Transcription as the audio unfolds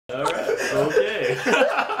Alright, okay.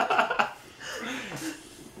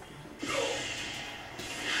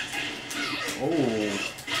 Oh.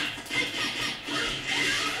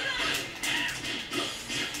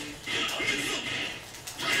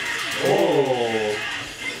 Oh.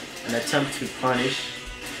 An attempt to punish.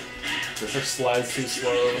 This slide's too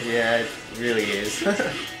slow. Yeah, it really is.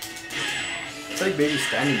 It's like maybe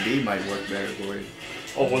standing B might work better for it.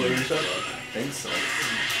 Oh, one of the reset? I think so.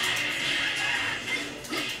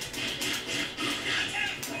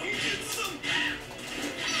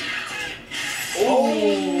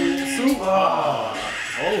 Oh!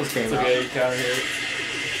 Almost came It's out. okay, counter hit.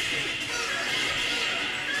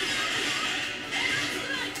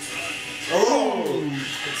 Oh!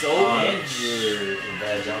 It's over.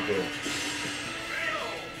 Bad jumper.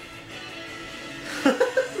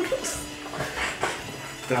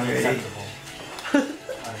 Unacceptable.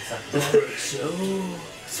 Unacceptable.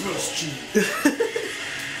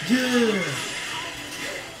 Yeah.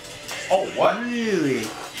 Oh, what? Really?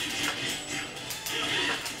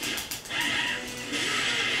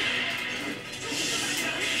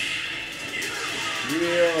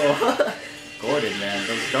 Yo. Gordon, man,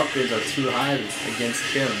 those dumpers are too high against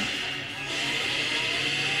him.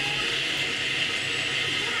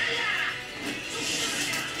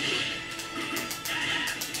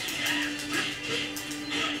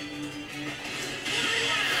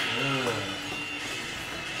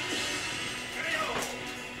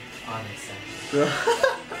 Unacceptable.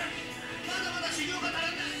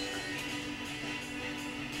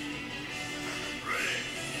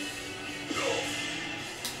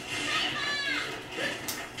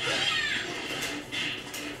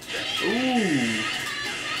 Ooh.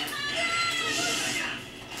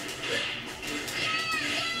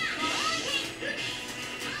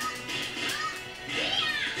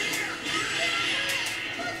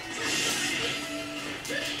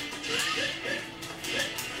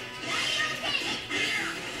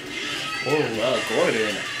 Oh,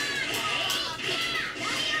 Gordon.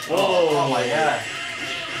 Oh my god.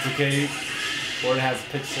 It's okay. Gordon has a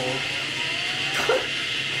pixel.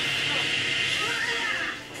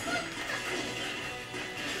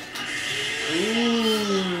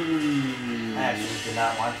 Ooh. I actually did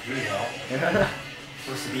not want to do that.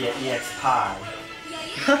 Supposed to be an EX pie.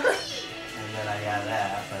 And then I got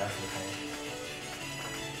that, but that's okay.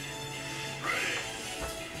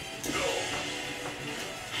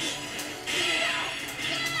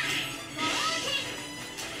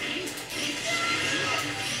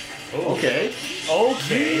 Oh. Okay.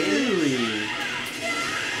 Okay. Really?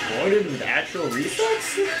 Gordon with actual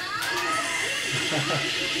resets?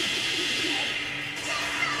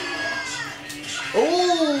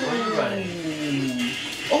 Oh! Where are you running?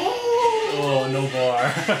 Oh! Oh, no bar.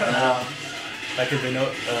 That could be no.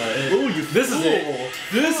 Ooh, you This is it.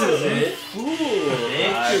 This is it. Cool.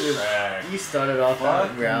 You started off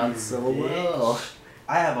that round so well.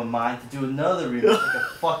 I have a mind to do another remake. I can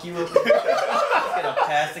fuck you up. It's gonna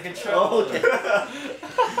pass the control. Okay.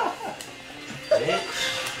 Bitch.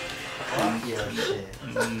 Fuck your shit.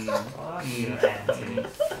 Fuck your auntie.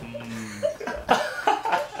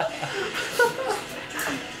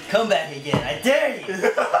 Come back again. I dare you. I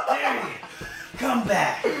dare you. Come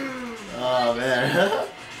back. Oh man.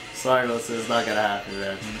 Sorry, Wilson, it's not gonna happen,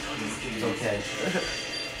 man. It's okay.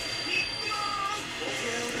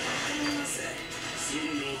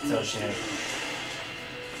 It's okay.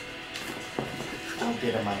 I'll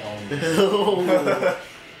get on my own.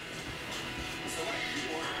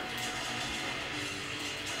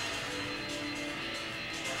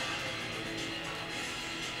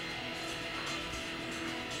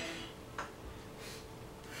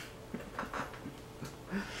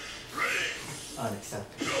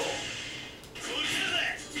 Unacceptable.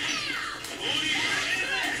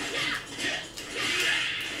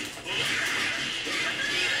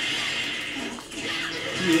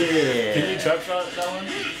 Yeah. Can you trap shot that one?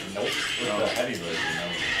 Nope. With the heavy version, no.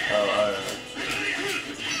 Oh,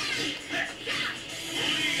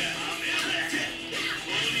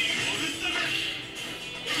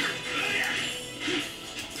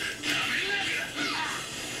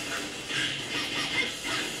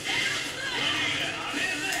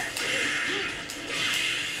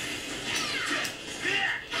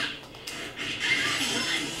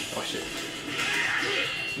 Oh shit.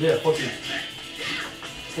 yeah, fuck you.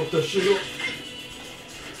 Fuck that shit up.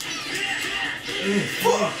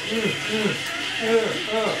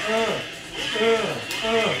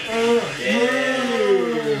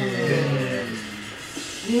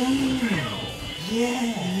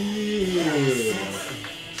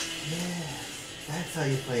 That's how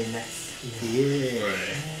you play next. Yeah.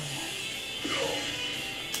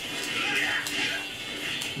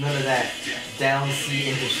 None of that down C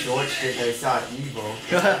into short shit that we saw at EVO.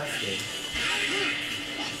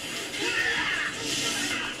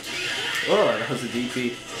 Oh, that was a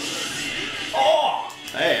DP. Oh!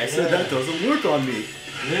 Hey, I said that doesn't work on me.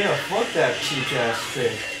 Yeah, fuck that cheap ass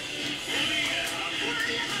trick.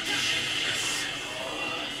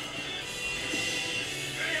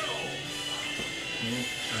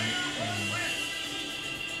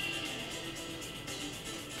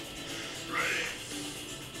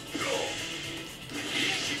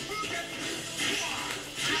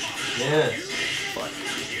 Yes. Fuck.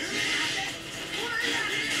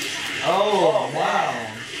 Oh,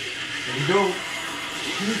 man. Here we go.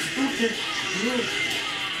 Spook it.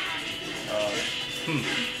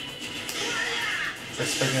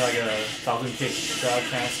 Expecting like a Falcon kick grab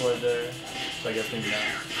cancel there. So I guess maybe not.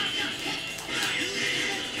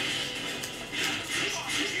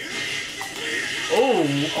 Oh!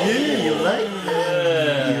 Yeah, you like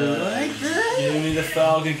that? You like that? Give me the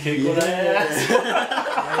Falcon kick with that.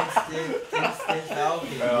 Instant Falcon.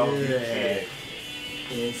 Yeah.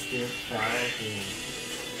 Instant Falcon.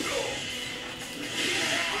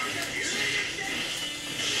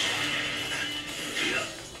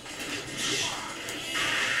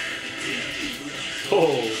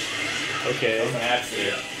 Oh! Okay. That was an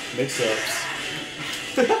accident. Mix-ups.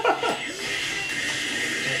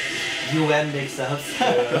 UN mix-ups.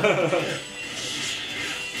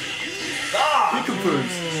 Pick 'em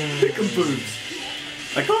boobs. Pick 'em boobs.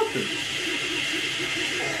 I got them.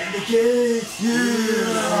 And the kids.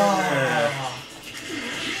 Yeah.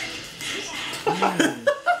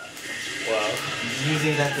 Wow.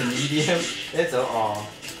 Using that to medium. It's a aw.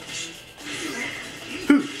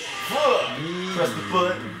 Press the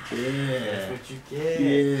button. That's Yeah. what you get.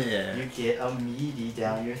 Yeah. You get a meaty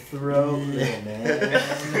down your throat, Yeah. man.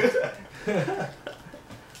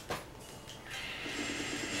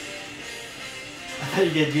 I thought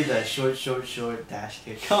you could do the short dash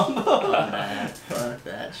kick combo. Nah, fuck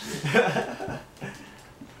that shit.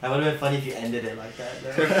 That would have been funny if you ended it like that,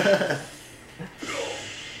 though.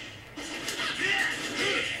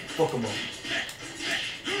 Fuck 'em up.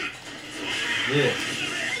 Yeah.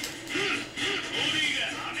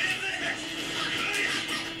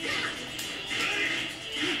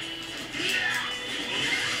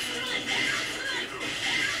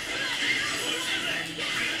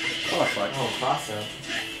 Oh, fuck. Oh, cross up.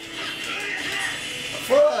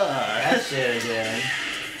 Fuck. That shit again.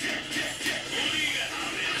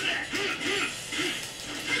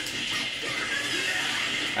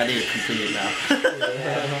 I need to complete it now.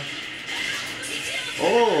 Yeah. Oh,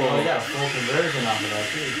 Oh. we got a full conversion off of that,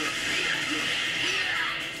 too.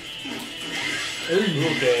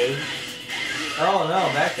 Okay. Oh no,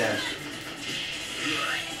 backdash.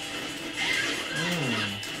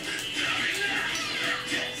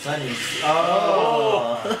 Sunny.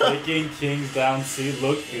 Oh! Making Kings down C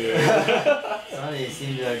look good. Sunny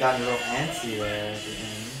seemed to have gotten a little antsy there at the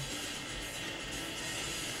end.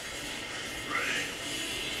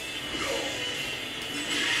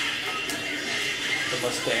 The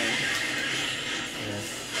Mustang. Yes.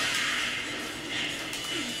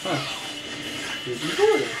 Huh. Pretty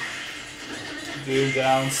good. Game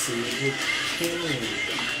down C with King.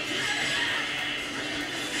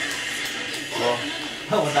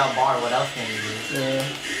 Well, without bar, what else can you do? Yeah.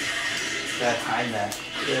 Gotta time that.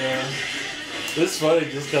 Yeah. It's funny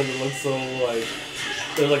just because it looks so like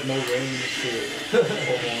there's like no range to it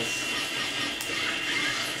almost.